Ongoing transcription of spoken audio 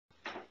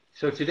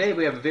So today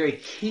we have a very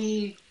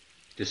key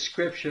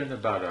description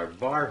about our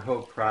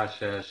Bar-Hope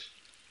process,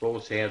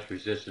 Volts-Amps,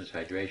 resistance,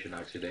 hydration,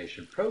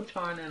 oxidation,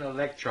 proton and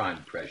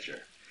electron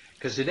pressure.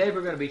 Because today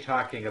we're going to be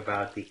talking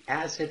about the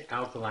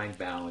acid-alkaline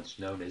balance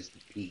known as the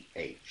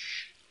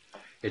pH.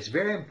 It's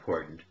very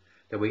important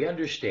that we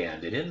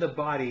understand that in the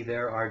body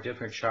there are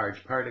different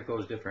charged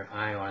particles, different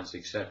ions,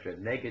 etc.,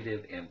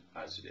 negative and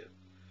positive.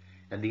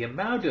 And the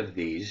amount of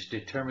these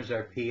determines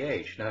our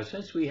pH. Now,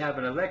 since we have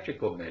an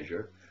electrical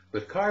measure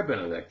with carbon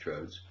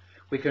electrodes,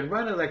 we can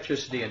run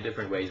electricity in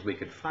different ways. We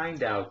can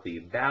find out the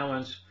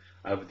balance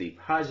of the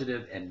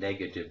positive and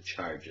negative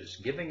charges,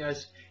 giving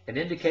us an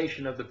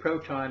indication of the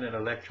proton and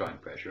electron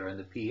pressure and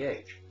the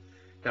pH.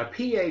 Now,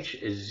 pH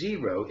is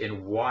 0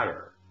 in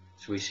water.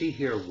 So we see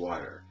here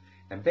water.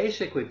 And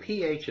basically,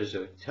 pH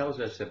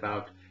tells us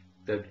about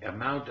the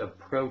amount of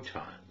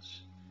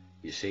protons.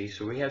 You see,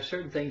 so we have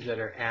certain things that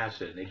are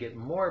acid, and they get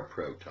more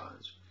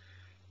protons.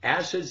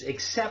 Acids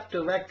accept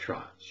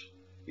electrons,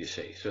 you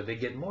see, so they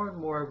get more and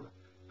more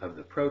of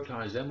the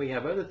protons. Then we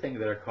have other things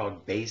that are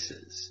called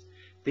bases.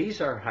 These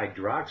are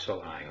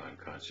hydroxyl ion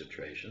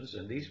concentrations,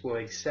 and these will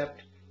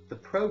accept the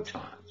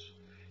protons.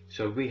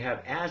 So we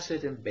have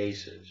acid and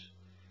bases.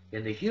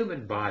 In the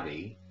human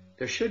body,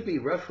 there should be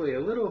roughly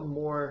a little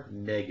more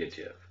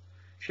negative,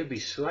 should be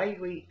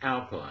slightly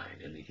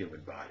alkaline in the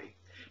human body.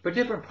 But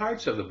different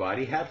parts of the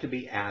body have to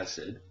be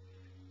acid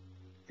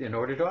in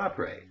order to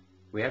operate.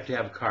 We have to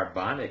have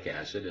carbonic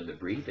acid in the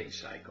breathing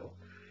cycle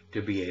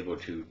to be able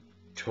to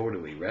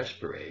totally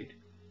respirate,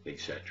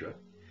 etc.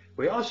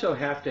 We also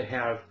have to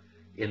have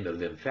in the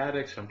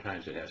lymphatics,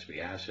 sometimes it has to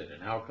be acid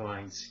and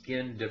alkaline,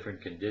 skin,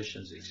 different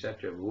conditions,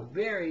 etc. will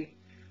vary.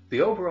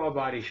 The overall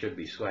body should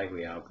be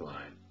slightly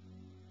alkaline.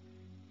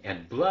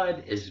 And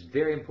blood is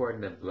very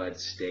important that blood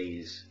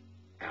stays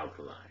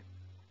alkaline.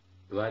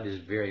 Blood is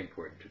very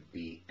important to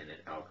be in an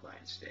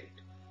alkaline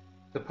state.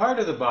 The part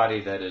of the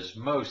body that is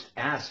most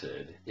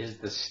acid is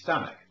the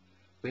stomach.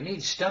 We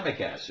need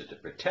stomach acid to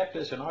protect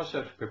us and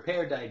also to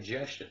prepare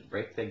digestion,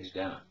 break things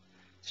down.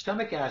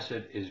 Stomach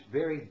acid is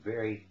very,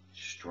 very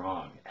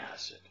strong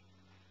acid.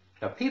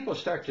 Now, people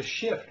start to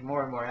shift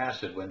more and more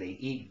acid when they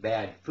eat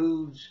bad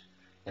foods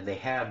and they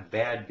have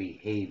bad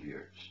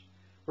behaviors.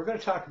 We're going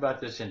to talk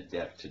about this in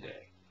depth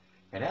today.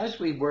 And as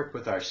we work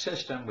with our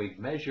system, we've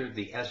measured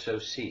the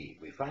SOC.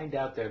 We find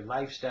out their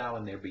lifestyle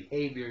and their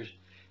behaviors.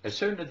 And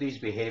certain of these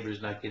behaviors,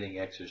 not getting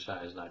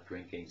exercise, not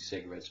drinking,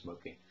 cigarette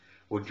smoking,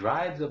 will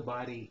drive the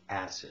body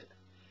acid.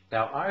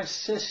 Now, our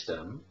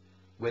system,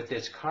 with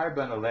its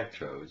carbon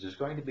electrodes, is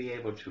going to be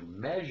able to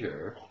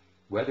measure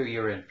whether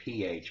you're in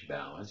pH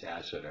balance,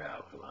 acid or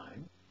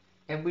alkaline,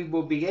 and we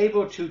will be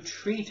able to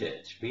treat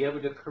it, be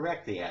able to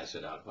correct the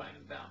acid-alkaline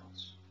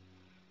imbalance.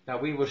 Now,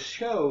 we will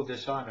show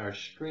this on our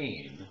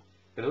screen.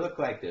 It'll look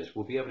like this.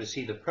 We'll be able to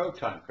see the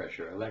proton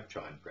pressure,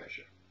 electron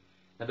pressure.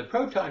 And the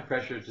proton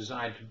pressure is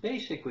designed to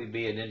basically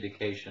be an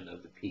indication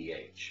of the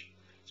pH.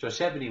 So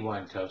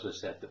 71 tells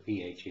us that the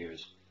pH here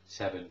is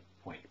 7.1.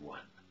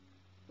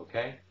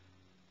 Okay?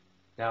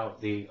 Now,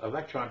 the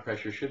electron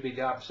pressure should be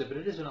the opposite, but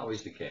it isn't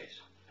always the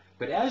case.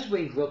 But as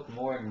we look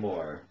more and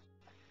more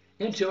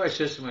into our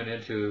system and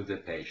into the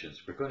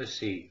patients, we're going to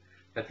see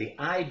that the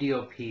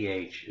ideal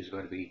pH is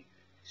going to be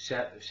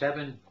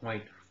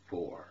 7.4.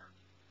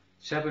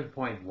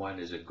 7.1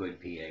 is a good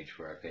pH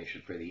for our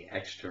patient for the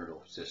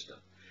external system.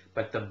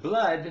 But the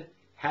blood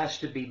has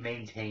to be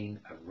maintained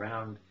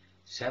around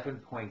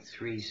 7.3,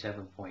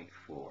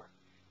 7.4.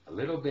 A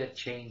little bit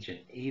change in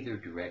either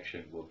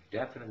direction will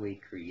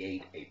definitely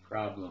create a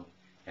problem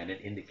and an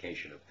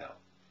indication of health.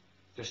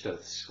 Just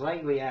a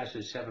slightly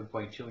acid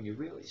 7.2 and you're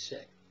really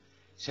sick.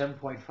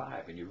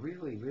 7.5 and you're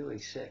really, really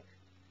sick.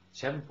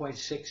 7.6,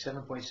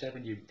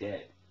 7.7, you're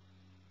dead.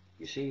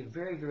 You see,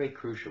 very, very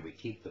crucial we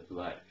keep the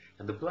blood.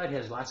 And the blood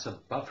has lots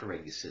of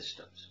buffering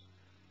systems.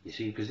 You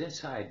see, because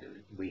inside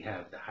we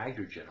have the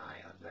hydrogen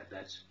ion,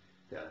 that's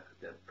the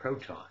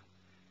proton.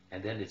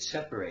 And then it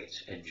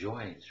separates and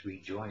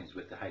rejoins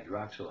with the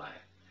hydroxyl ion.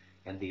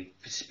 And the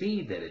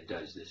speed that it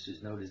does this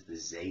is known as the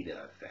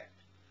zeta effect.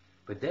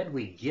 But then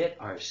we get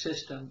our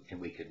system and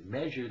we can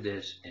measure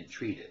this and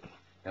treat it.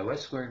 Now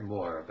let's learn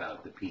more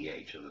about the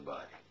pH of the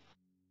body.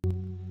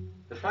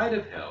 The fight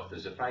of health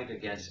is a fight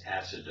against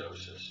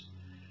acidosis.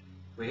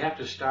 We have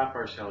to stop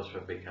ourselves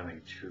from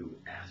becoming too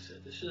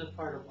acid. This is a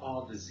part of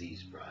all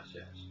disease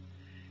process.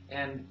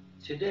 And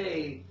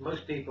today,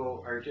 most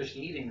people are just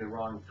eating the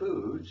wrong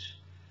foods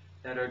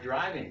that are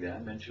driving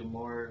them into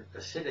more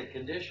acidic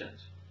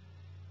conditions.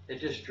 It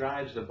just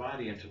drives the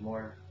body into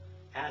more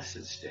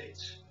acid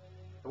states.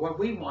 And what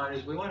we want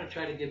is we want to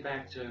try to get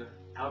back to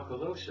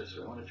alkalosis.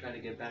 We want to try to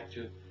get back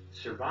to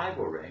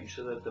survival range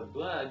so that the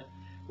blood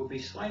will be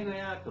slightly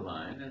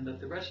alkaline and that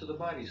the rest of the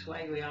body is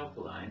slightly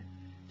alkaline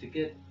to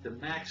get the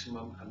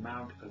maximum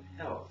amount of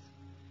health.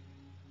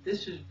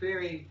 This can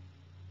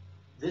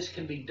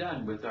be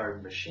done with our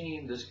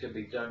machine, this can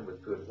be done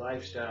with good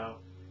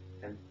lifestyle,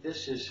 and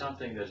this is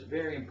something that's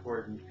very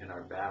important in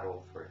our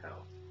battle for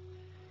health.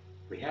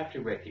 We have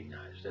to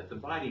recognize that the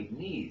body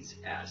needs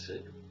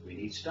acid, we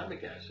need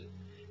stomach acid,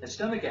 And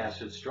stomach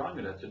acid is strong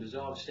enough to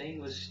dissolve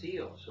stainless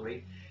steel. So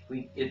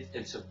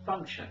it's a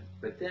function.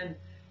 But then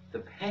the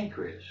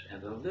pancreas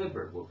and the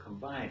liver will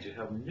combine to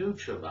help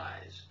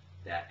neutralize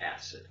that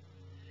acid.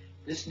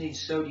 This needs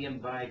sodium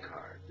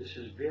bicarb. This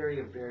is very,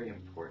 very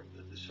important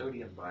that the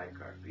sodium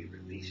bicarb be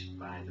released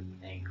by the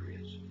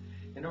pancreas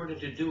in order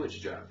to do its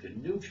job, to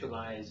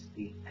neutralize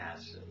the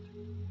acid.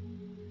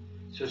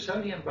 So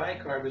sodium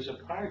bicarb is a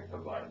part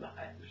of our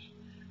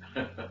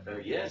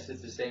lives. Yes,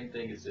 it's the same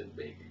thing as in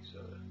baking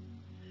soda.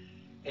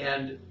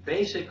 And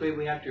basically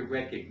we have to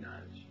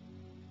recognize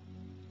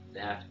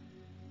that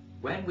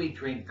when we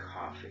drink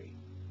coffee,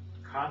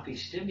 coffee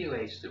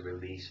stimulates the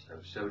release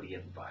of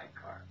sodium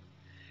bicarb.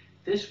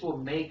 This will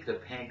make the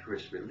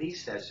pancreas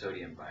release that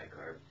sodium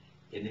bicarb,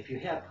 and if you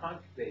have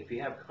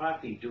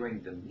coffee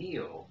during the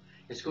meal,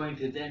 it's going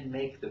to then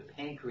make the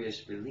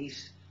pancreas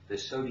release the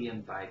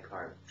sodium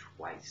bicarb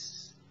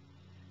twice.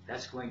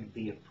 That's going to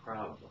be a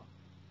problem.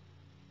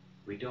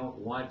 We don't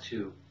want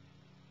to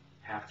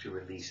have to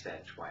release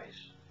that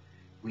twice.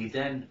 We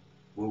then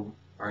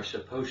are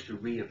supposed to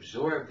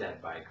reabsorb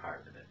that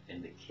bicarbonate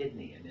in the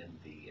kidney and in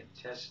the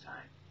intestine,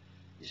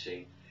 you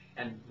see.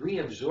 And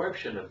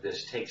reabsorption of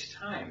this takes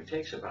time. It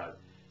takes about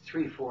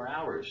 3-4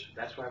 hours.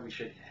 That's why we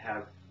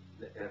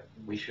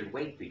should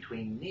wait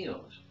between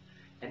meals.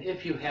 And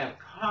if you have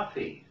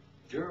coffee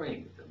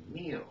during the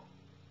meal,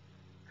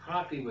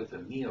 coffee with the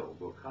meal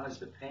will cause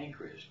the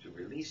pancreas to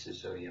release the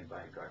sodium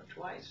bicarb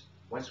twice,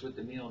 once with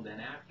the meal and then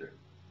after.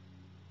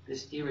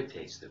 This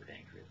irritates the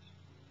pancreas.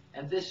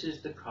 And this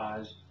is the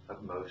cause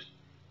of most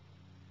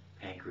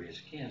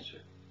pancreas cancer,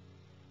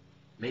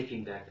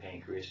 making that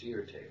pancreas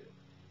irritated.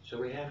 So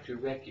we have to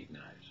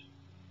recognize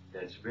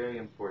that's very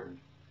important,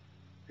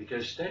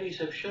 because studies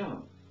have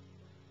shown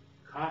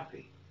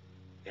coffee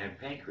and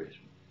pancreas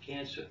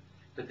cancer.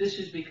 But this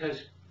is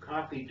because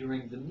coffee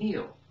during the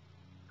meal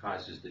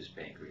causes this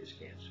pancreas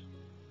cancer.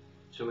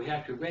 So we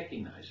have to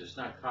recognize it's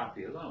not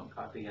coffee alone.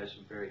 Coffee has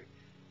some very,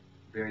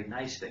 very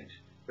nice things.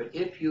 But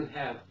if you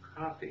have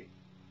coffee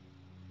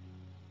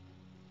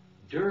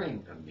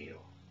during a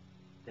meal,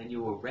 then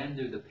you will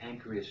render the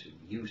pancreas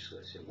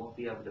useless. It won't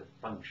be able to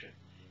function.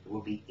 It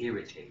will be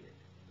irritated.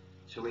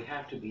 So we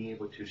have to be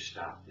able to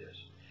stop this.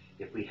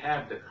 If we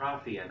have the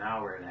coffee an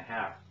hour and a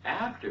half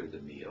after the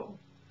meal,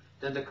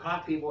 then the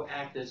coffee will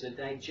act as a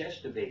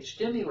digestive aid,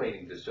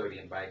 stimulating the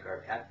sodium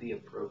bicarb at the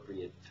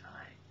appropriate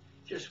time.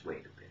 Just wait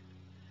a bit.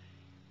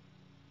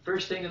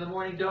 First thing in the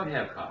morning, don't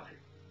have coffee.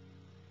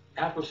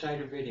 Apple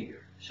cider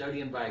vinegar,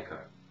 sodium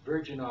bicarb,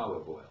 virgin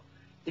olive oil.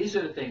 These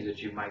are the things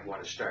that you might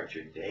want to start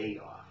your day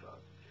off of.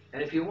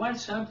 And if you want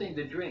something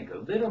to drink, a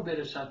little bit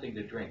of something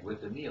to drink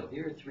with the meal,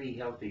 here are 3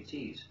 healthy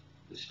teas: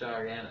 the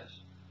star anise,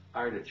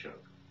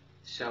 artichoke,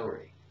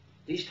 celery.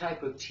 These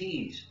type of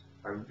teas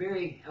are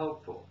very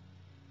helpful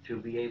to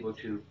be able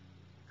to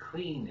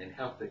clean and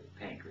help the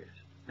pancreas.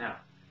 Now,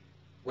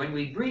 when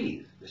we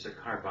breathe, there's a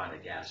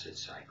carbonic acid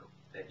cycle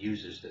that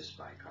uses this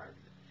bicarbonate.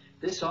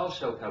 This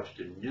also helps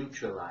to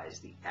neutralize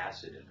the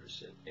acid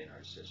in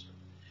our system.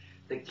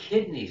 The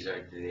kidneys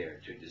are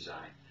there to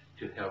design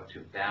to help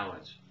to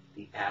balance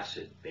the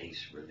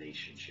acid-base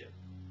relationship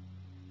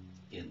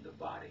in the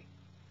body.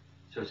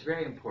 So it's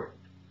very important.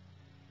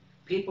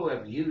 People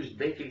have used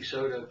baking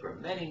soda for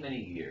many,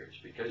 many years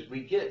because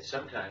we get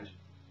sometimes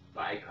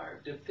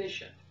bicarb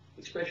deficient,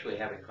 especially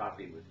having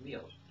coffee with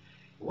meals.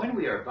 When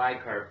we are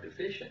bicarb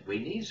deficient, we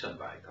need some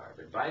bicarb,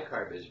 and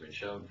bicarb has been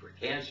shown for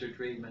cancer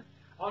treatment,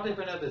 all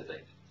different other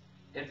things.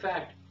 In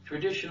fact,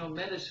 traditional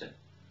medicine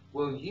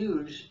will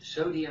use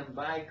sodium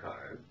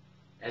bicarb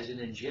as an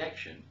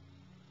injection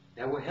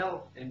that will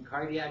help in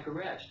cardiac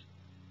arrest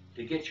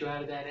to get you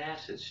out of that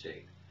acid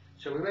state.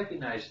 So we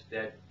recognize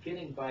that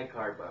getting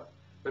bicarb up,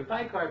 but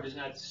bicarb is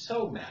not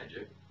so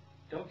magic.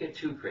 Don't get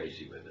too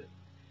crazy with it.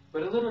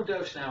 But a little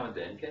dose now and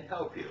then can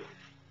help you,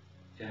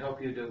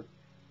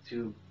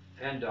 to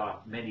fend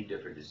off many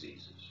different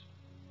diseases.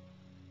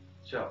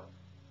 So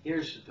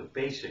here's the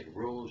basic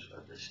rules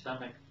of the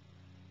stomach.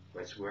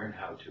 Let's learn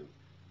how to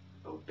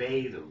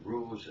obey the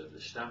rules of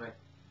the stomach.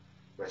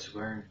 Let's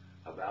learn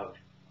about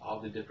all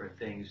the different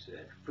things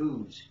that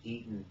foods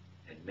eaten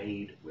and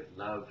made with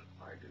love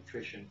are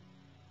nutrition.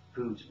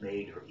 Foods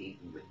made or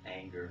eaten with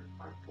anger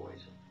are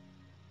poison.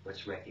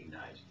 Let's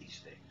recognize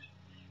these things.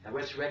 And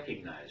let's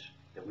recognize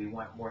that we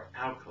want more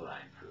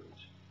alkaline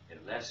foods and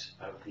less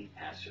of the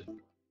acid.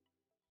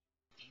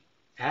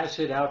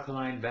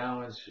 Acid-alkaline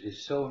balance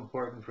is so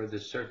important for the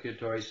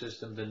circulatory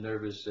system, the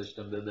nervous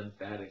system, the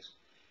lymphatics.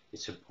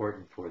 It's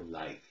important for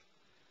life.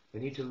 We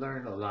need to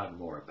learn a lot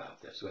more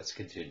about this. Let's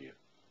continue.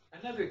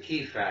 Another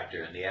key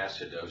factor in the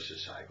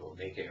acidosis cycle,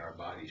 making our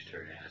bodies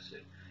turn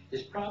acid,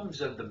 is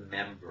problems of the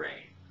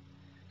membrane.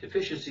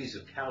 Deficiencies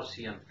of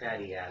calcium,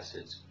 fatty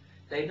acids,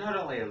 they not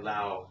only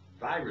allow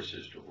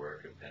viruses to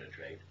work and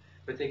penetrate,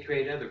 but they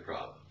create other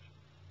problems.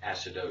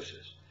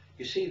 Acidosis.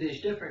 You see,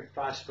 these different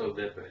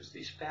phospholipids,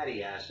 these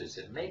fatty acids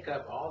that make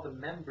up all the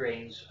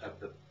membranes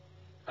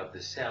of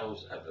the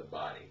cells of the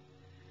body.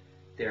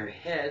 Their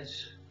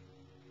heads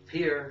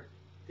fear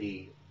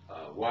the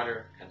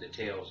water and the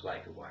tails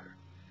like the water.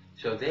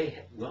 So they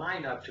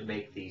line up to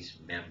make these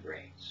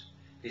membranes.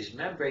 These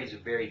membranes are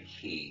very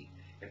key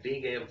in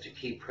being able to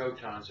keep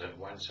protons on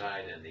one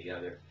side and the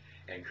other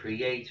and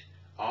create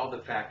all the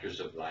factors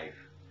of life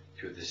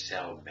through the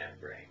cell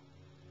membrane.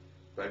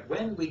 But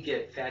when we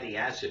get fatty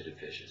acid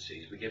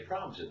deficiencies, we get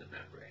problems in the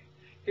membrane.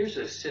 Here's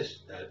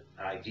an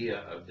idea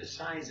of the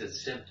signs and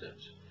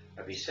symptoms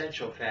of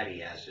essential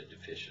fatty acid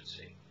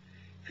deficiency.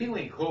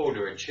 Feeling cold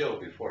or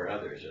chilled before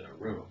others in a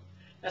room,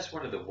 that's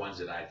one of the ones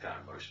that I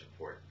found most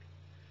important.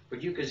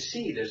 But you can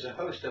see there's a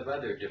host of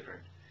other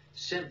different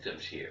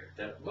symptoms here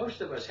that most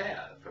of us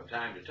have from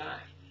time to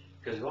time,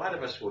 because a lot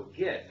of us will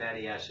get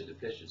fatty acid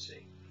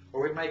deficiency,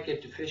 or we might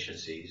get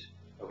deficiencies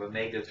of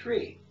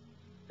omega-3.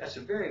 That's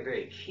a very,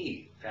 very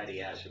key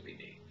fatty acid we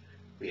need.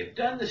 We have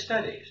done the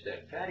studies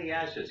that fatty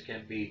acids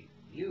can be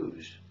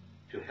used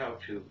to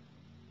help to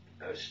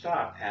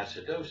stop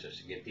acidosis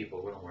and get people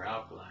a little more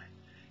alkaline.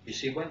 You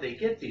see, when they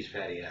get these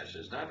fatty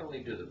acids, not only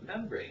do the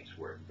membranes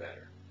work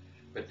better,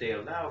 but they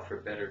allow for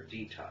better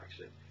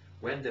detoxing.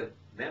 When the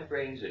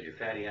membranes and your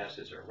fatty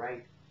acids are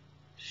right,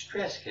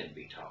 stress can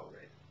be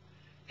tolerated.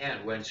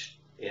 And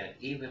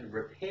even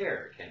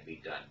repair can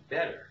be done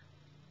better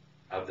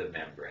of the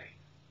membrane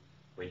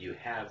when you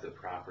have the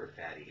proper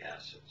fatty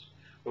acids.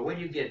 But when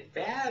you get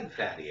bad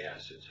fatty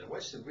acids, and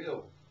what's the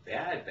real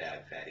bad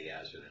fatty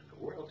acid in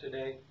the world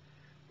today?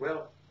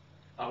 Well,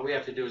 all we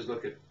have to do is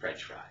look at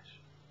French fries.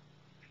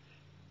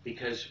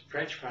 Because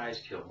French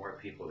fries kill more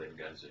people than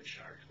guns and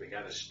sharks. We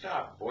got to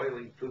stop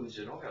boiling foods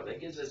in oil.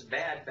 That gives us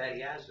bad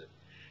fatty acid.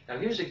 Now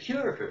here's a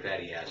cure for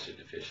fatty acid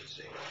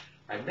deficiency.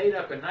 I made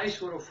up a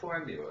nice little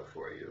formula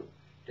for you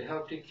to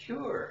help to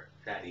cure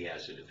fatty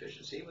acid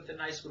deficiency with a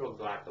nice little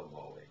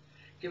guacamole,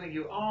 giving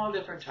you all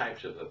different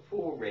types of the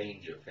full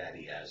range of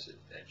fatty acid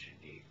that you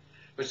need.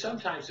 But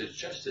sometimes it's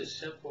just as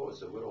simple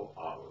as a little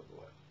olive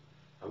oil,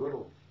 a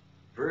little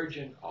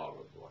virgin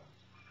olive oil.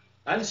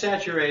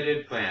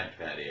 Unsaturated plant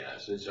fatty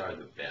acids are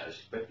the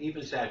best, but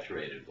even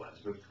saturated ones.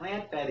 But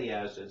plant fatty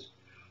acids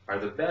are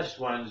the best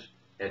ones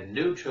at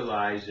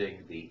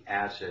neutralizing the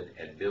acid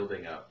and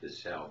building up the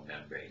cell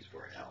membranes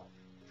for health.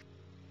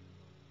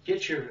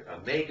 Get your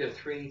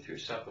omega-3 through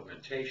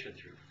supplementation,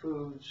 through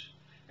foods,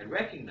 and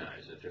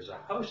recognize that there's a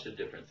host of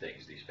different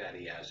things these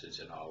fatty acids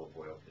in olive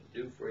oil can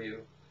do for you,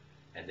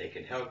 and they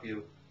can help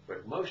you,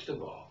 but most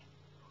of all,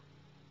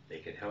 they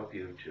can help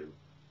you to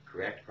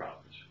correct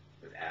problems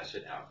with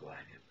acid-alkaline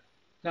in them.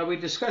 Now, we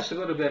discussed a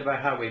little bit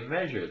about how we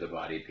measure the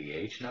body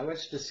pH. Now,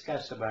 let's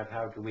discuss about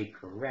how do we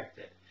correct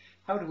it.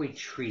 How do we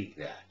treat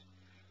that?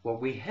 Well,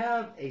 we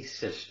have a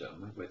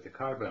system with the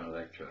carbon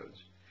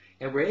electrodes,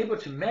 and we're able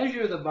to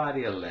measure the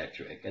body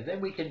electric, and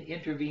then we can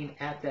intervene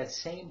at that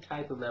same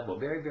type of level,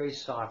 very, very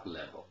soft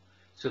level,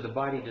 so the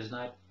body is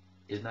not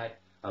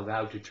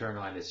allowed to turn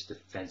on its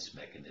defense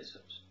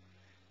mechanisms.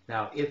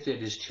 Now, if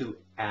it is too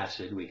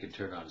acid, we can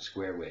turn on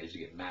square waves to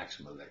get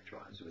maximum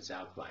electrons. If it's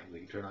alkaline, we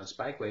can turn on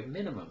spike wave,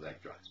 minimum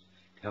electrons,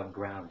 to help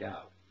ground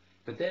out.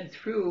 But then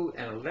through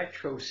an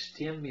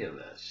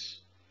electrostimulus,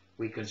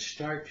 we can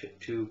start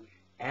to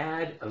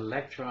add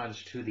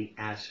electrons to the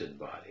acid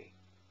body,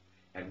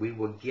 and we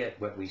will get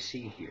what we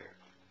see here.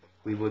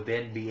 We will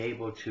then be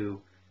able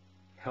to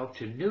help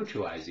to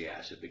neutralize the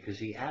acid, because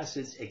the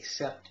acids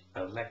accept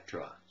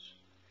electrons.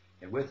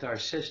 And with our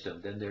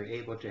system, then they're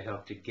able to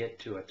help to get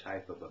to a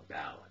type of a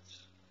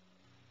balance.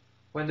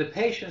 When the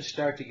patients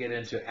start to get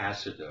into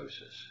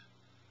acidosis,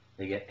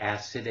 they get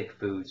acidic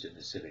foods and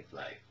acidic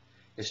life,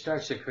 it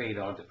starts to create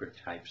all different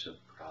types of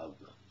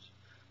problems.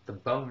 The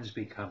bones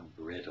become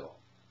brittle.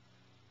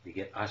 You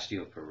get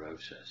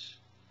osteoporosis,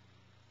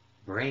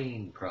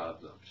 brain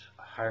problems,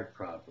 heart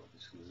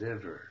problems,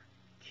 liver,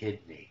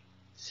 kidney,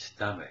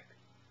 stomach,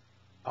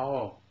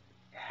 all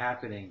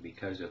happening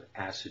because of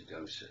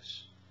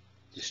acidosis.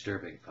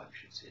 Disturbing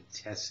functions,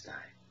 intestine,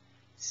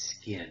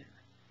 skin.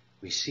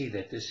 We see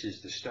that this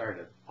is the start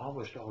of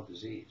almost all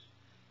disease.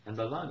 And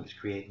the lungs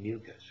create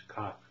mucus,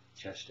 cough,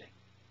 chesting,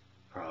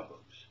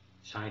 problems,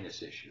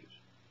 sinus issues.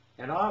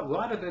 And a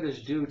lot of it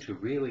is due to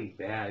really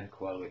bad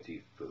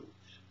quality foods.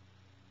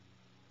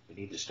 We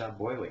need to stop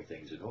boiling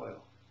things in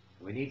oil.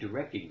 We need to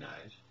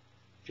recognize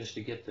just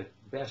to get the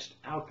best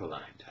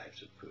alkaline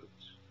types of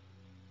foods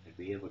and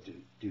be able to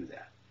do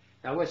that.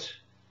 Now let's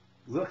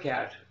look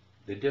at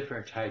the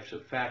different types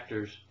of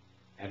factors,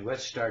 and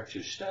let's start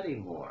to study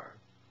more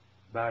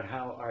about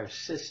how our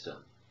system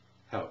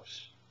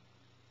helps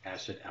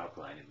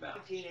acid-alkaline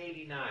imbalance. In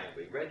 1989,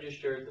 we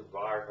registered the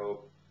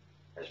VAR-HOPE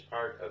as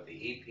part of the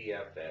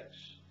EPFX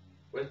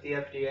with the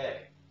FDA.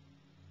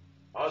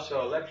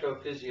 Also,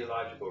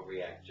 electrophysiological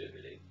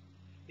reactivity,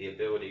 the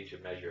ability to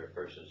measure a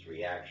person's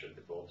reaction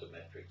to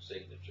voltammetric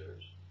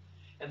signatures.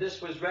 And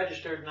this was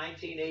registered in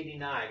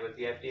 1989 with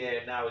the FDA,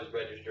 and now is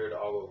registered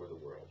all over the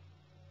world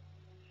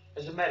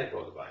as a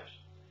medical device.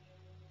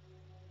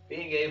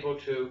 Being able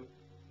to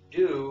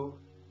do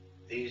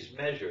these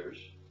measures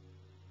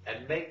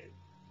and make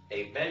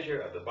a measure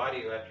of the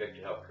body electric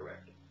to help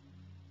correct it.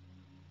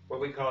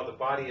 What we call the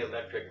body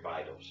electric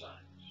vital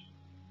signs.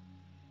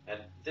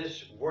 And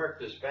this work,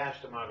 this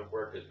vast amount of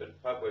work, has been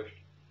published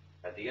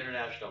at the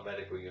International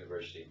Medical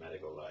University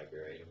Medical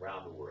Library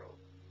around the world.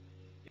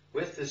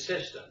 With the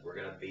system, we're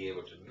going to be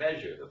able to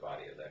measure the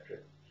body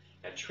electric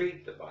and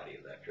treat the body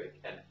electric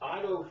and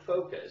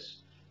autofocus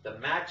the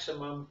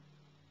maximum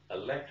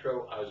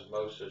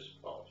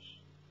electroosmosis pulse.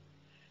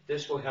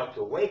 This will help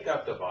to wake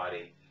up the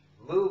body,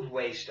 move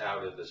waste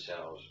out of the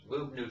cells,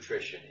 move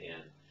nutrition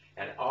in,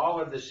 and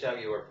all of the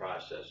cellular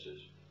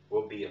processes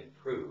will be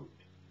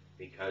improved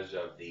because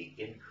of the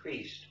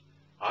increased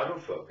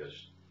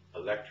autofocused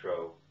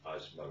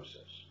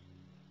electroosmosis,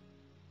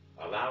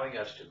 allowing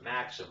us to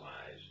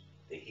maximize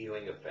the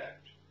healing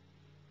effect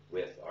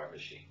with our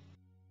machine.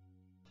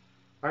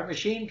 Our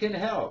machine can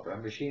help. Our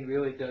machine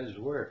really does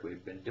work.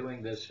 We've been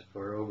doing this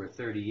for over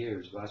 30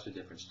 years, lots of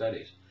different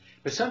studies.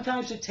 But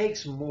sometimes it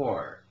takes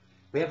more.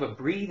 We have a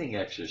breathing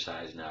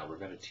exercise now we're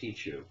going to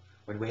teach you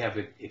when we have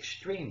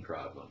extreme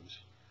problems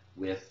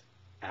with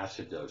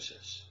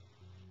acidosis.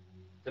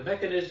 The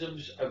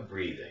mechanisms of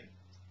breathing.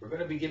 We're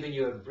going to be giving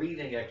you a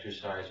breathing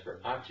exercise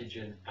for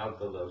oxygen,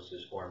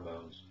 alkalosis,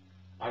 hormones,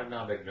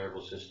 autonomic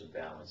nervous system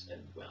balance,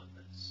 and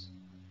wellness.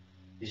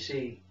 You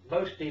see,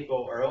 most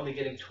people are only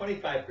getting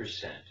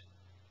 25%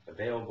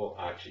 available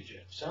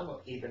oxygen, some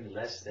even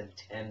less than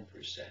 10%,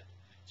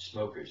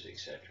 smokers,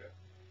 etc.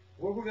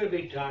 What we're going to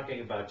be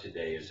talking about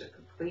today is a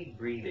complete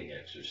breathing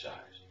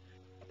exercise,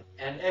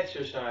 an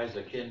exercise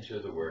akin to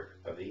the work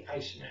of the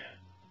Iceman,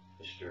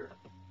 Mr.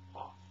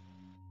 Hoff.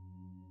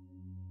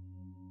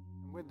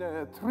 With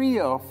the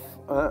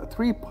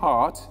three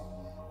parts,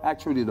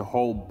 actually the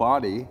whole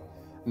body,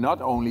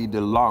 not only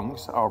the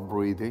lungs are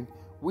breathing,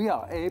 we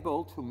are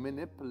able to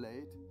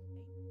manipulate.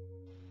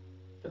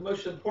 The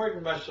most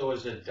important muscle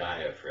is the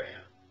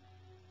diaphragm.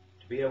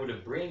 To be able to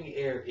bring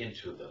air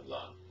into the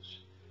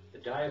lungs, the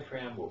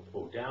diaphragm will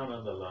pull down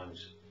on the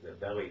lungs, the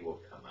belly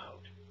will come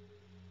out.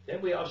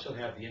 Then we also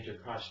have the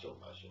intercostal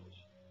muscles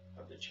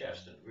of the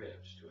chest and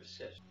ribs to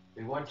assist.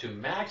 We want to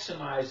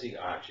maximize the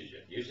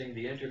oxygen using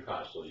the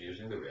intercostals,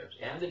 using the ribs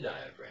and the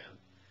diaphragm,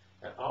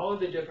 and all of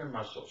the different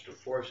muscles to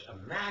force a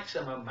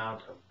maximum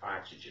amount of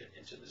oxygen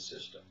into the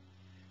system,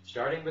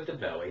 starting with the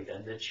belly,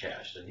 then the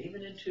chest, and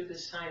even into the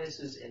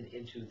sinuses and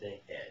into the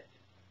head.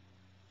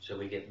 So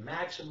we get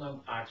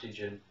maximum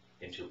oxygen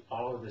into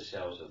all of the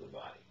cells of the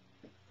body.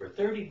 For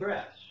 30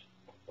 breaths,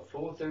 a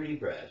full 30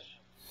 breaths.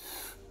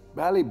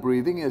 Belly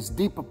breathing is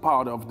deeper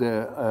part of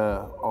the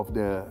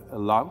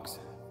lungs.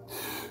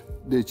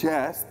 The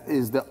chest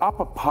is the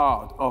upper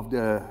part of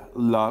the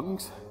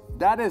lungs.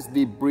 That is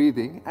deep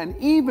breathing. And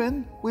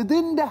even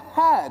within the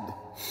head,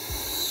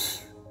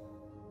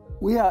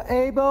 we are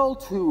able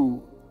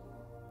to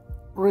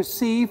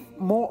receive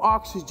more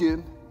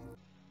oxygen.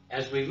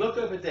 As we look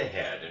up at the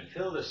head and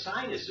fill the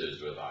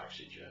sinuses with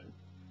oxygen,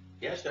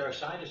 yes, there are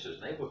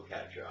sinuses and they will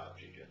capture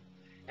oxygen.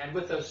 And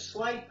with a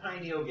slight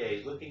pineal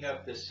gaze, looking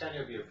up the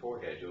center of your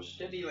forehead, you'll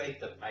stimulate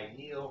the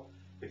pineal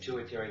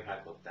pituitary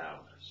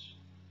hypothalamus.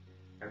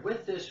 And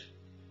with this,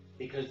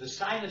 because the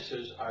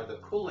sinuses are the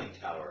cooling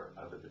tower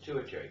of the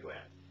pituitary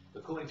gland, the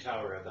cooling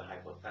tower of the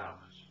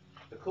hypothalamus,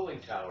 the cooling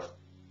tower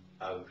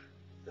of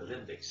the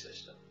limbic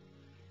system.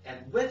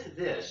 And with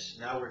this,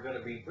 now we're going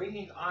to be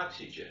bringing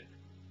oxygen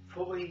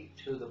fully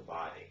to the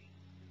body,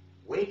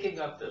 waking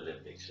up the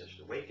limbic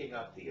system, waking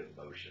up the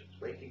emotions,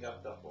 waking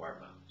up the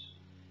hormones,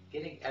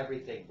 getting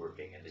everything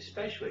working, and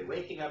especially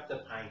waking up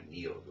the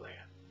pineal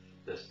gland,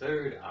 the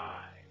third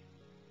eye,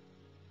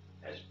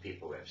 as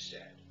people have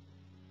said,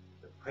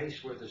 the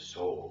place where the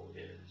soul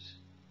is,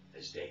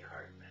 as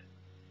Descartes meant.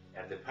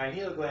 And the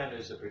pineal gland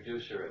is the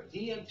producer of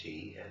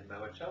DMT and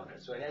melatonin,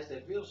 so it has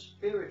that real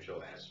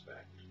spiritual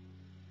aspect.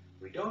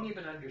 We don't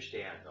even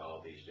understand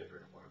all these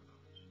different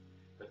hormones,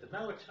 but the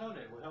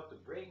melatonin will help to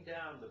bring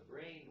down the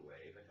brain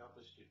wave and help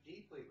us to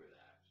deeply relax.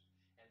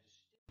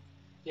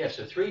 Yes,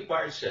 a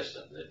three-part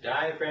system: the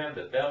diaphragm,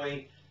 the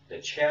belly, the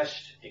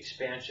chest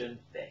expansion,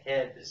 the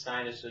head, the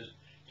sinuses,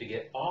 to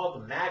get all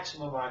the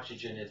maximum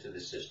oxygen into the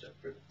system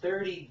for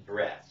 30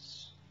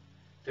 breaths.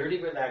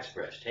 30 relaxed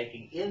breaths,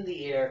 taking in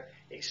the air,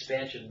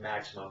 expansion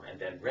maximum, and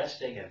then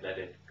resting and let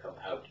it come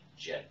out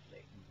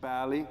gently.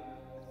 Belly,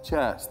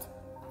 chest,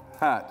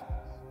 head.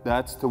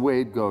 That's the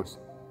way it goes,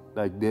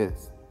 like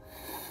this.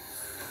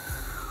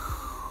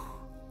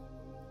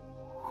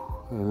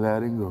 And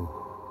letting go.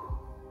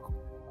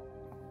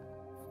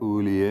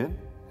 Fully in.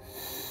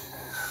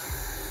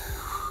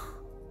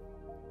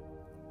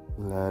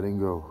 Letting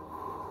go.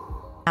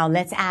 Now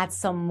let's add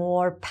some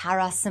more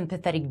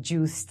parasympathetic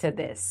juice to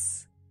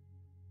this.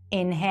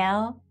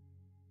 Inhale,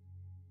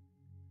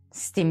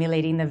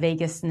 stimulating the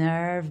vagus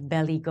nerve,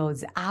 belly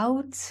goes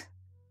out.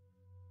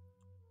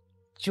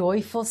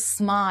 Joyful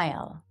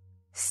smile,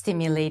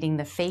 stimulating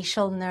the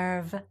facial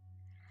nerve.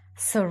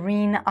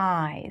 Serene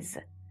eyes,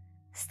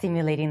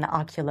 stimulating the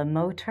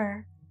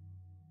oculomotor.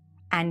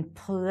 And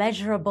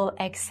pleasurable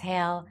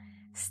exhale,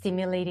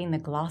 stimulating the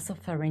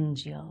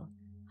glossopharyngeal.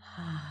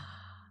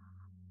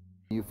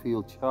 You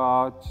feel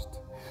charged.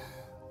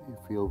 You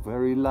feel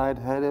very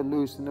lightheaded,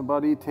 loose in the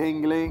body,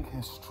 tingling,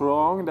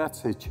 strong.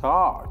 That's a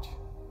charge.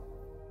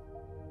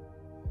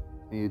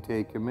 And you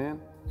take them in.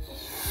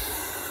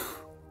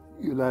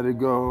 You let it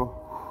go.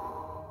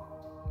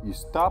 You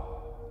stop.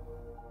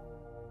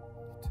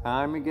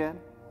 Time again,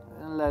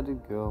 and let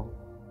it go.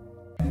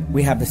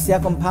 We have the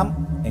second pump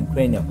and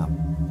cranial pump.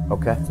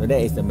 Okay. So that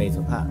is the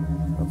major part.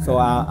 Okay. So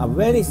a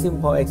very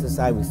simple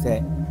exercise, we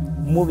say,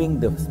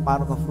 moving the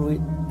spinal fluid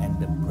and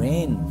the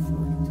brain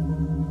fluid.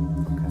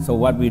 Okay. So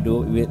what we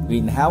do, we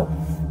inhale,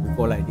 we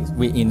go like this.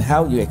 We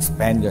inhale, you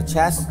expand your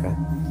chest, okay.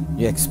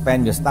 You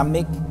expand your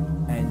stomach,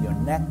 and your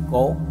neck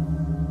go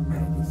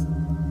like this.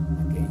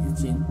 Okay, your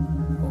chin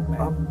go back.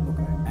 Up.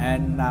 Okay.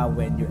 And now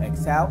when you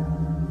exhale,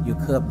 you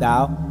curve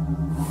down.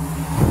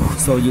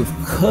 So you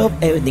curve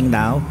everything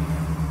down.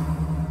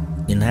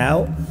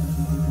 Inhale.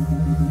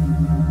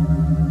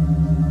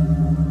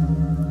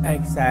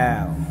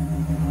 Exhale.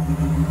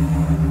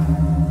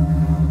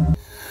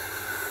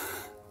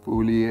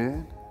 Fully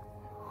in.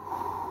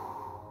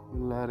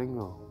 Letting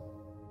go.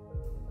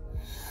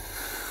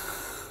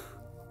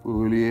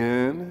 Fully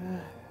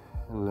in.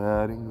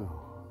 Letting go.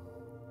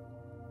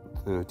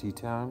 30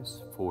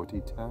 times,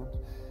 40 times.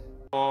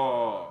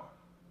 4.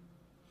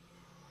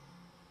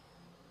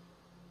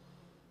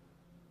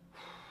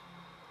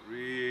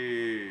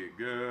 3,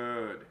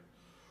 good.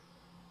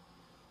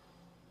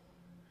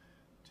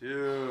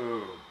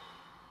 2,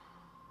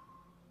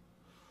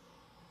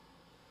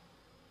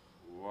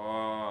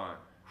 1.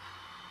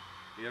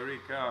 Here he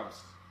comes.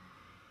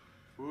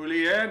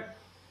 Fully in.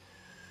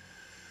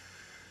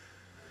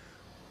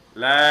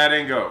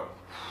 Letting go.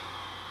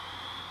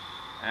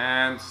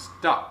 And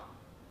stop.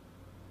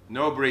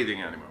 No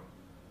breathing anymore.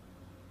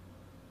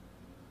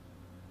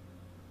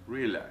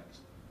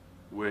 Relax.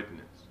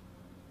 Witness.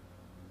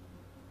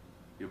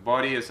 Your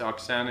body is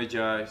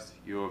oxygenized.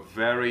 You're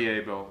very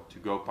able to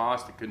go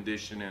past the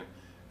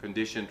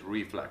conditioned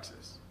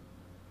reflexes.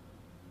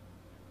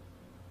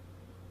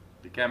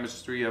 The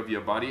chemistry of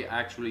your body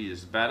actually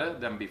is better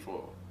than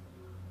before.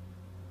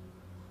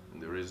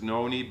 And there is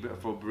no need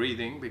for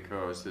breathing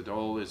because it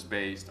all is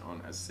based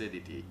on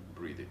acidity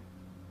breathing.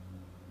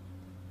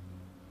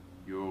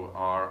 You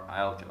are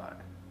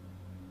alkaline.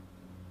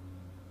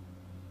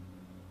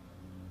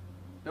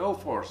 No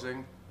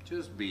forcing,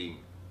 just being.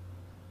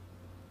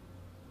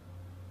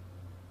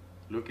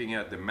 Looking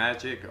at the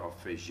magic of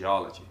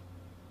physiology.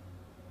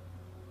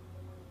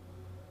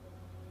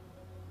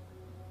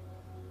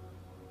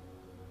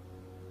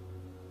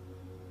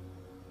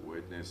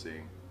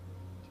 Witnessing.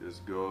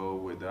 Just go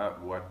with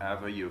that,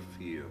 whatever you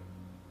feel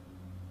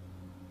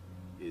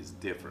is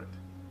different.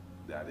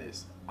 That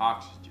is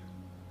oxygen.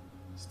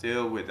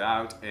 Still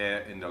without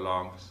air in the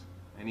lungs.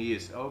 And he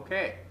is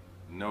okay.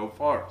 No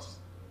force.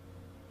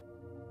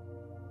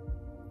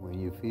 When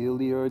you feel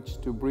the urge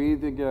to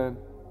breathe again,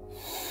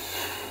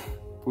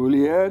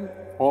 fully in,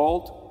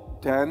 hold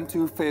 10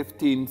 to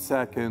 15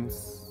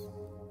 seconds.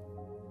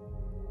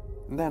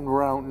 And then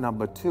round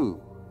number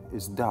 2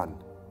 is done.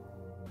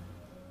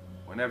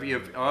 Whenever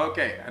you,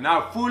 okay, and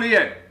now fully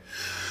in.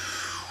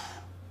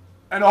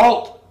 And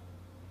hold.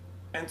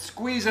 And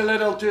squeeze a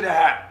little to the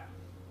head.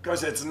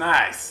 Because it's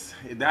nice.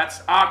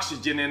 That's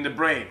oxygen in the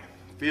brain.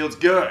 Feels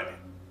good.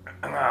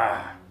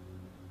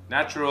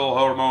 Natural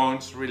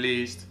hormones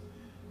released.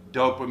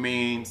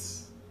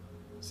 Dopamines,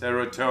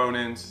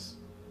 serotonins.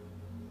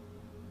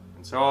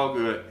 It's all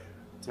good.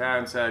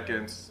 10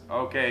 seconds.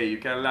 Okay, you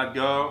can let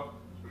go.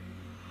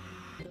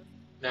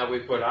 Now we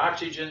put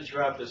oxygen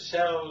throughout the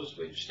cells,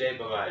 we've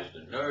stabilized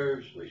the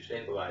nerves, we've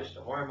stabilized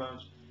the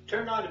hormones,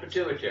 turned on the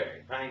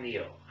pituitary,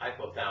 pineal,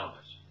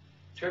 hypothalamus,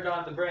 turned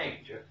on the brain,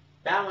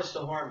 balanced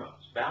the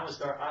hormones,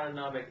 balanced our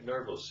autonomic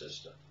nervous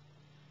system.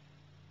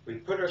 We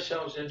put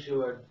ourselves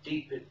into a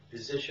deep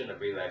position of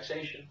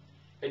relaxation,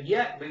 and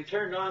yet we've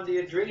turned on the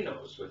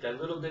adrenals with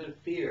that little bit of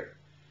fear.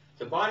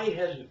 The body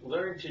has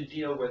learned to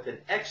deal with an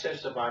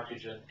excess of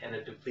oxygen and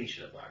a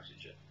depletion of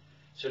oxygen.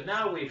 So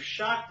now we've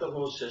shocked the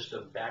whole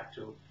system back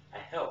to a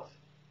health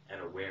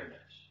and awareness.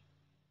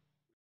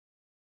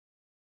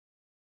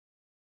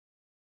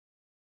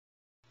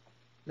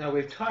 Now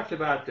we've talked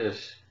about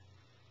this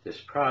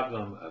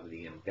problem of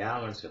the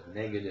imbalance of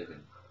negative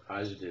and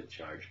positive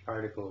charged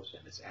particles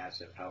and its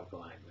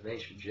acid-alkaline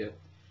relationship.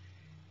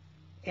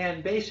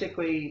 And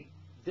basically,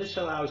 this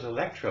allows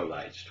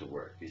electrolytes to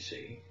work, you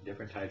see.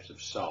 Different types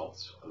of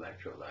salts,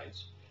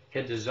 electrolytes,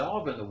 can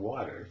dissolve in the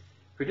water,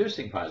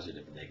 producing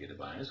positive and negative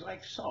ions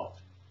like salt,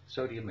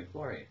 sodium and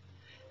chlorine.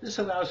 This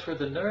allows for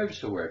the nerves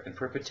to work and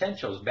for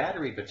potentials,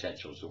 battery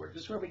potentials to work.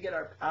 This is where we get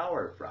our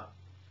power from.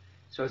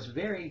 So it's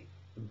very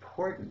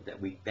important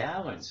that we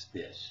balance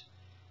this.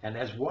 And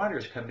as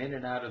waters come in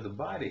and out of the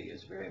body,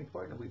 it's very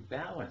important that we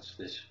balance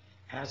this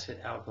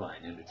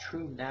acid-alkaline in a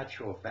true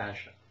natural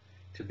fashion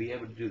to be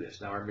able to do this.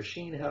 Now our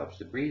machine helps,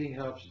 the breathing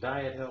helps,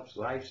 diet helps,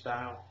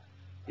 lifestyle.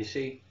 You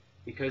see,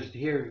 because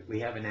here we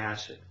have an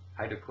acid,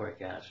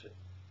 hydrochloric acid.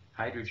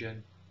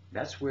 Hydrogen,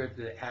 that's where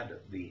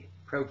the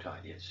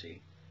proton is,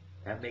 see?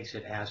 That makes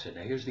it acid.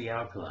 Now here's the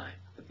alkaline,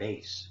 the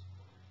base,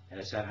 and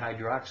it's that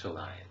hydroxyl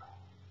ion.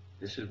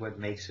 This is what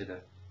makes it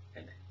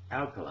an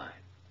alkaline.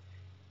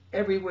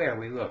 Everywhere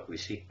we look, we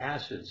see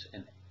acids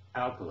and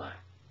alkaline,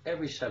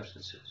 every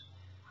substances.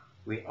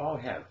 We all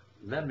have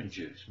lemon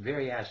juice,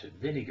 very acid,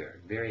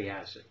 vinegar, very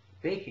acid,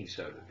 baking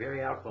soda,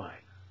 very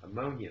alkaline,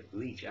 ammonia,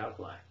 bleach,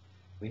 alkaline.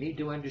 We need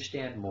to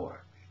understand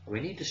more. We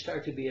need to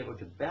start to be able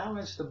to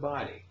balance the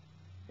body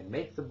and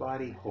make the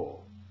body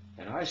whole.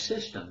 And our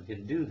system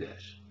can do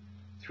this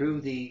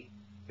through the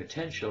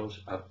potentials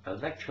of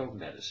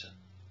electromedicine.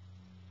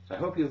 So I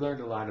hope you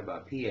learned a lot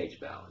about pH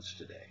balance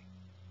today.